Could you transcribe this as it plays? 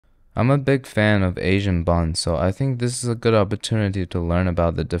I'm a big fan of Asian buns, so I think this is a good opportunity to learn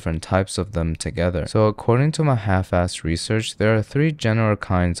about the different types of them together. So according to my half-assed research, there are 3 general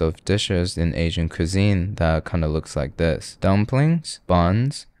kinds of dishes in Asian cuisine that kind of looks like this: dumplings,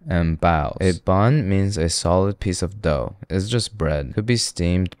 buns, and baos. A bun means a solid piece of dough. It's just bread. Could be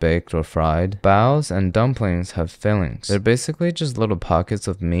steamed, baked, or fried. Baos and dumplings have fillings. They're basically just little pockets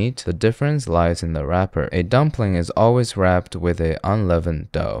of meat. The difference lies in the wrapper. A dumpling is always wrapped with a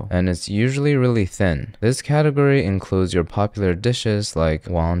unleavened dough, and it's usually really thin. This category includes your popular dishes like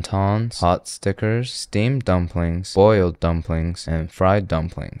wontons, hot stickers, steamed dumplings, boiled dumplings, and fried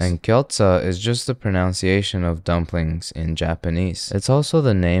dumplings. And gyeotza is just the pronunciation of dumplings in Japanese. It's also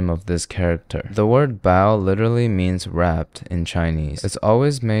the name of this character. The word bao literally means wrapped in Chinese. It's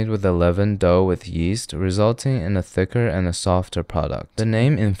always made with a leavened dough with yeast, resulting in a thicker and a softer product. The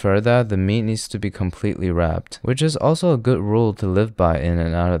name infers that the meat needs to be completely wrapped, which is also a good rule to live by in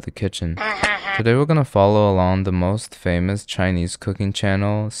and out of the kitchen. Today we're gonna follow along the most famous Chinese cooking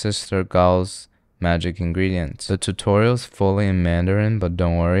channel, Sister Gao's Magic Ingredients. The tutorial's fully in Mandarin, but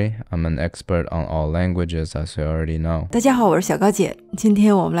don't worry, I'm an expert on all languages, as you already know. 大家好，我是小高姐，今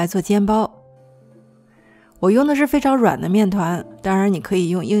天我们来做煎包。我用的是非常软的面团，当然你可以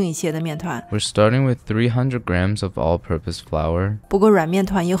用硬一些的面团。We're starting with 300 grams of all-purpose flour. 不过软面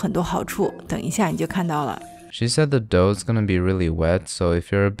团有很多好处，等一下你就看到了。She said the dough is gonna be really wet, so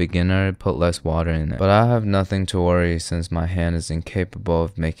if you're a beginner, put less water in it. But I have nothing to worry since my hand is incapable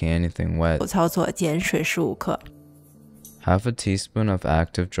of making anything wet. 操作减水15克。Half a teaspoon of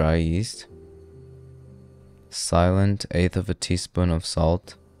active dry yeast. Silent 1/8 of a teaspoon of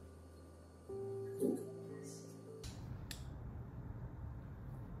salt.75%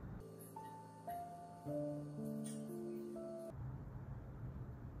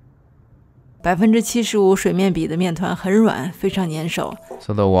水面比的面团很软，非常粘手。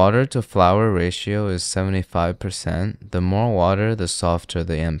So the water to flour ratio is 75%. The more water, the softer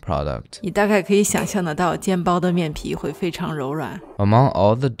the end product. 你大概可以想象得到，煎包的面皮会非常柔软。Among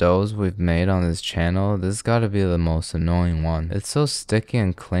all the doughs we've made on this channel, this gotta be the most annoying one. It's so sticky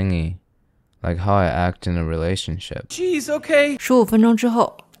and clingy, like how I act in a relationship. Jeez, okay. 15分钟之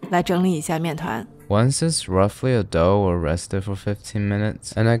后，来整理一下面团。Once it's roughly a dough, we'll rest it for 15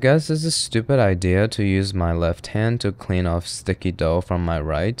 minutes. And I guess it's a stupid idea to use my left hand to clean off sticky dough from my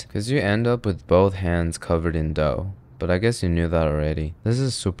right, because you end up with both hands covered in dough. But I guess you knew that already. This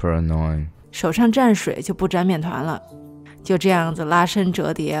is super annoying. 手上沾水就不沾面团了，就这样子拉伸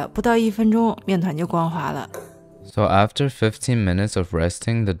折叠，不到1分钟，面团就光滑了。So after 15 minutes of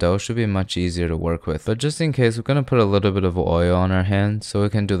resting, the dough should be much easier to work with. But just in case, we're gonna put a little bit of oil on our hand so we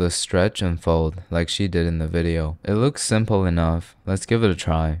can do the stretch and fold like she did in the video. It looks simple enough. Let's give it a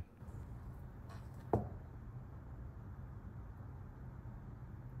try.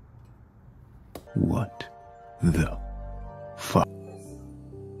 What the fuck?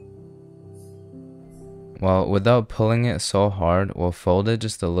 Well, without pulling it so hard, we'll fold it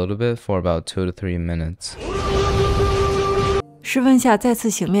just a little bit for about 2 to 3 minutes. 室温下再次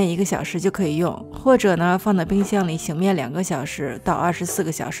醒面1个小时就可以用，或者呢放到冰箱里醒面2个小时到24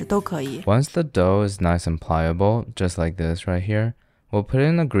个小时都可以。Once the dough is nice and pliable, just like this right here, we'll put it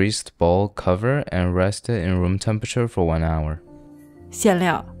in a greased bowl, cover, and rest it in room temperature for 1 hour. 馅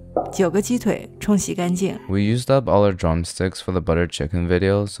料9个鸡腿，冲洗干净。We used up all our drumsticks for the buttered chicken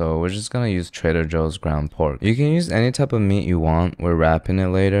video, so we're just gonna use Trader Joe's ground pork. You can use any type of meat you want. We're wrapping it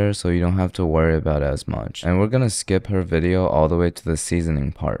later, so you don't have to worry about it as much. And we're gonna skip her video all the way to the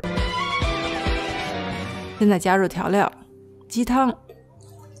seasoning part. 现在加入调料，鸡汤。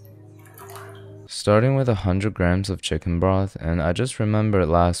Starting with 100 grams of chicken broth, and I just remembered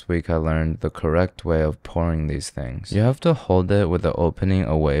last week I learned the correct way of pouring these things. You have to hold it with the opening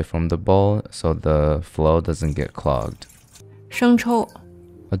away from the bowl so the flow doesn't get clogged. 生抽，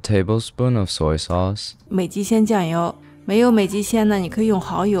 A tablespoon of soy sauce. 美极鲜酱油，没有美极鲜呢，你可以用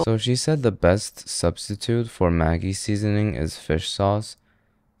蚝油。 So she said the best substitute for Maggi seasoning is fish sauce.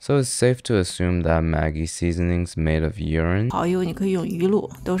 So it's safe to assume that Maggi seasoning's made of urine. 蚝油你可以用鱼露，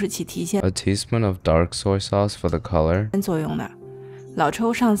都是起提鲜 A teaspoon of dark soy sauce for the color. 作用的。老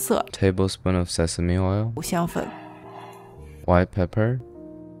抽上色， Tablespoon of sesame oil. 五香粉， White pepper.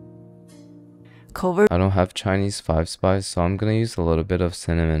 口味 I don't have Chinese 5-spice, so I'm gonna use a little bit of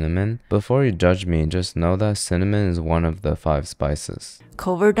cinnamon. Before you judge me, just know that cinnamon is one of the 5 spices.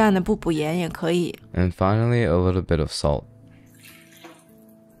 口味淡的不补盐也可以。 And finally, a little bit of salt.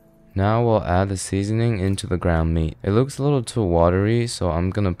 Now we'll add the seasoning into the ground meat. It looks a little too watery, so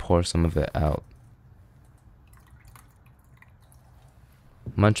I'm gonna pour some of it out.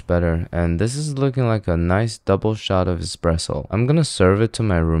 Much better, and this is looking like a nice double shot of espresso. I'm gonna serve it to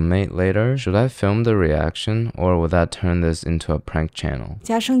my roommate later. Should I film the reaction, or will that turn this into a prank channel?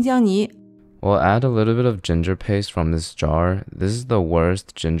 加生姜泥 We'll add a little bit of ginger paste from this jar. This is the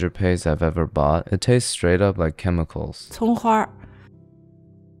worst ginger paste I've ever bought. It tastes straight up like chemicals. 葱花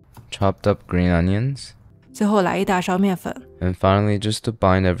Chopped up green onions. 最后来一大勺面粉 And finally, just to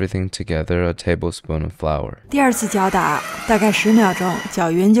bind everything together, a tablespoon of flour. 第二次搅打大概10秒钟，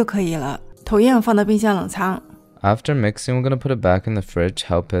搅匀就可以了。同样放到冰箱冷藏。 After mixing, we're gonna put it back in the fridge,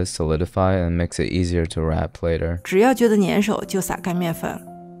 help it solidify and makes it easier to wrap later. 只要觉得粘手就撒干面粉。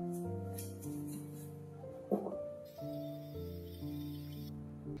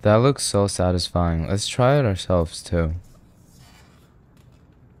 That looks so satisfying. Let's try it ourselves too.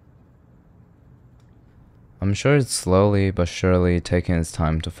 I'm sure it's slowly but surely taking its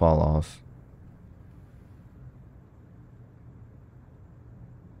time to fall off.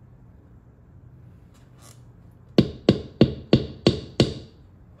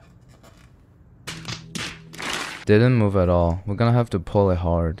 Didn't move at all. We're gonna have to pull it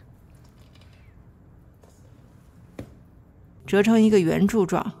hard. 折成一个圆柱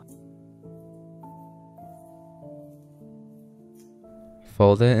状，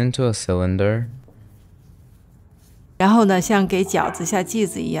 Fold it into a cylinder. 然后呢，像给饺子下剂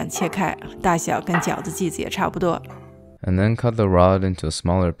子一样切开，大小跟饺子剂子也差不多。 And then cut the rod into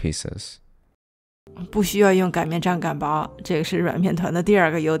smaller pieces. 不需要用擀面杖擀薄，这个是软面团的第二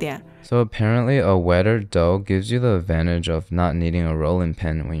个优点。 So apparently a wetter dough gives you the advantage of not needing a rolling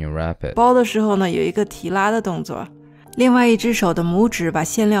pin when you wrap it. 包的时候呢，有一个提拉的动作，另外一只手的拇指把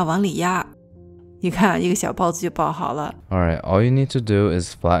馅料往里压。你看，一个小包子就包好了。 Alright, all you need to do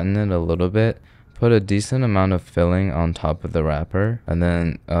is flatten it a little bit. Put a decent amount of filling on top of the wrapper, and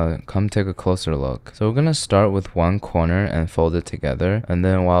then come take a closer look. So we're gonna start with one corner and fold it together, and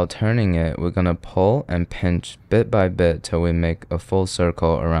then while turning it, we're gonna pull and pinch bit by bit till we make a full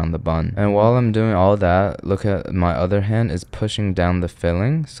circle around the bun. And while I'm doing all that, look at my other hand is pushing down the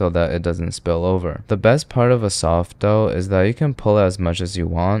filling so that it doesn't spill over. The best part of a soft dough is that you can pull it as much as you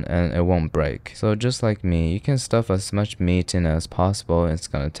want and it won't break. So just like me, you can stuff as much meat in it as possible and it's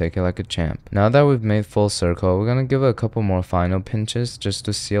gonna take it like a champ. Now that we've made full circle, we're gonna give it a couple more final pinches just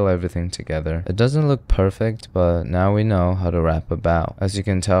to seal everything together. It doesn't look perfect, but now we know how to wrap a bao. As you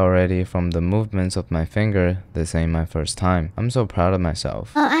can tell already from the movements of my finger, this ain't my first time. I'm so proud of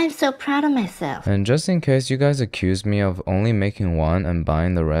myself. Oh, I'm so proud of myself. And just in case you guys accuse me of only making one and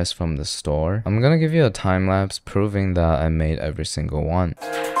buying the rest from the store, I'm gonna give you a time lapse proving that I made every single one.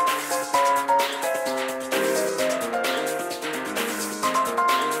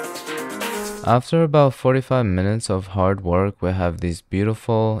 After about 45 minutes of hard work, we have these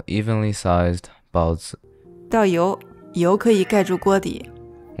beautiful, evenly sized baozi. 倒油，油可以盖住锅底。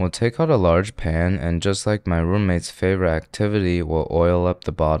 We'll take out a large pan and just like my roommate's favorite activity, we'll oil up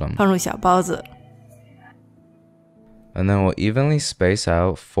the bottom. 放入小包子， And then we'll evenly space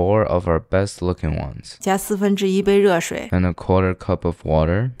out 4 of our best looking ones. 加1/4杯热水， And a 1/4 cup of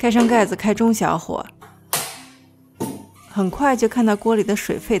water. 盖上盖子，开中小火。很快就看到锅里的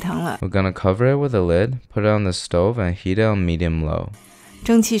水沸腾了， We're gonna cover it with a lid, put it on the stove and heat it on medium low.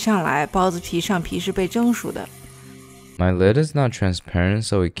 蒸汽上来，包子皮上皮是被蒸熟的。 My lid is not transparent,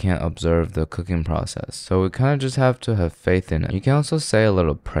 so we can't observe the cooking process. So we kind of just have to have faith in it. You can also say a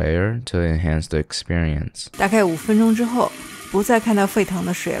little prayer to enhance the experience. 大概5分钟之后，不再看到沸腾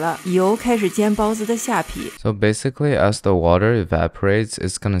的水了，油开始煎包子的下皮。 So basically, as the water evaporates,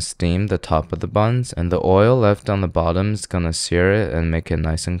 it's gonna steam the top of the buns, and the oil left on the bottom is gonna sear it and make it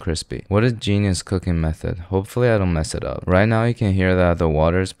nice and crispy. What a genius cooking method. Hopefully I don't mess it up. Right now you can hear that the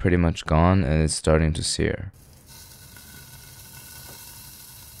water is pretty much gone and it's starting to sear.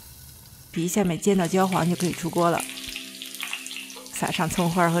 皮下面煎到焦黄就可以出锅了，撒上葱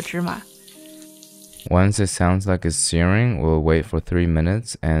花和芝麻。 Once it sounds like it's searing, we'll wait for 3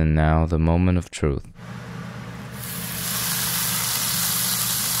 minutes, and now the moment of truth.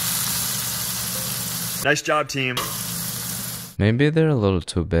 Nice job, team. Maybe they're a little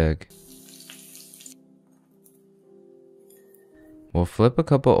too big. We'll flip a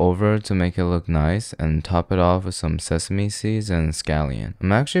couple over to make it look nice and top it off with some sesame seeds and scallion.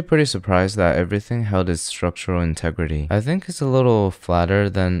 I'm actually pretty surprised that everything held its structural integrity. I think it's a little flatter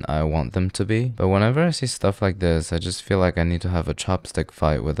than I want them to be, but whenever I see stuff like this, I just feel like I need to have a chopstick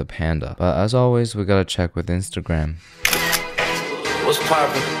fight with a panda. But as always, we gotta check with Instagram. What's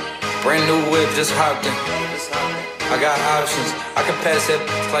poppin'? Brand new whip, just hopped in. I got options, I can pass it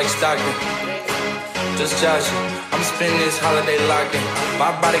like Stockton. Just joshing. I'm spending this holiday locked in.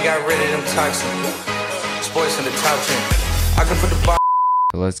 My body got rid of them toxins. Sports in the top 10. I can put the bar.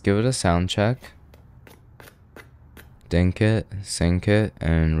 It let's give it a sound check. Dink it, sync it,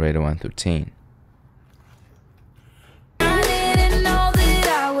 and rate it 1 through 10.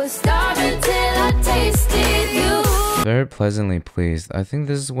 Very pleasantly pleased. I think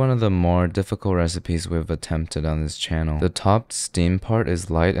this is one of the more difficult recipes we've attempted on this channel. The top steam part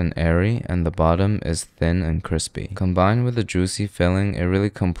is light and airy, and the bottom is thin and crispy. Combined with the juicy filling, it really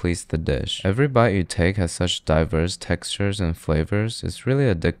completes the dish. Every bite you take has such diverse textures and flavors, it's really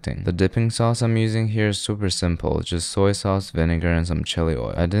addicting. The dipping sauce I'm using here is super simple, just soy sauce, vinegar, and some chili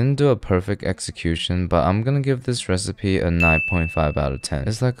oil. I didn't do a perfect execution, but I'm gonna give this recipe a 9.5 out of 10.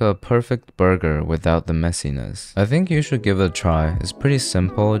 It's like a perfect burger without the messiness. I think you should give it a try. It's pretty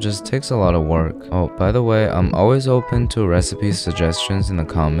simple, it just takes a lot of work. Oh, by the way, I'm always open to recipe suggestions in the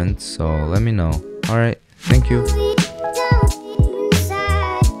comments, so let me know. Alright, thank you.